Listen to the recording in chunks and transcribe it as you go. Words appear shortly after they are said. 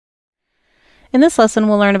In this lesson,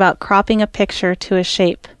 we'll learn about cropping a picture to a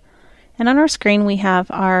shape. And on our screen, we have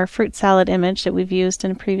our fruit salad image that we've used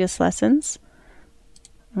in previous lessons.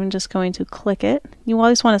 I'm just going to click it. You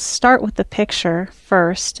always want to start with the picture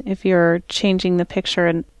first if you're changing the picture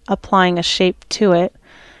and applying a shape to it.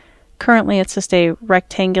 Currently, it's just a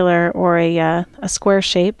rectangular or a square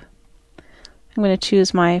shape. I'm going to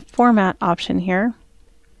choose my format option here.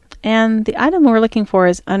 And the item we're looking for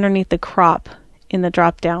is underneath the crop in the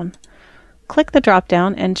drop-down. Click the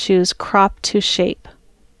drop-down and choose Crop to Shape.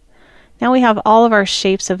 Now we have all of our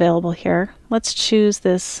shapes available here. Let's choose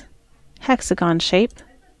this hexagon shape.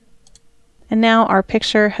 And now our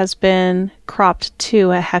picture has been cropped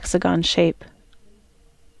to a hexagon shape.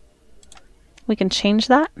 We can change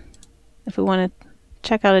that if we want to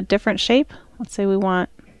check out a different shape. Let's say we want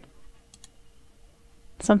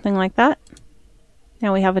something like that.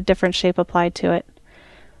 Now we have a different shape applied to it.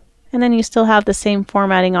 And then you still have the same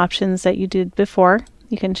formatting options that you did before.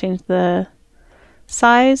 You can change the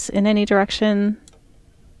size in any direction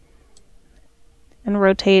and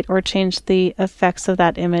rotate or change the effects of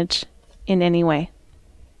that image in any way.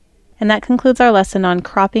 And that concludes our lesson on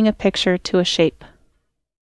cropping a picture to a shape.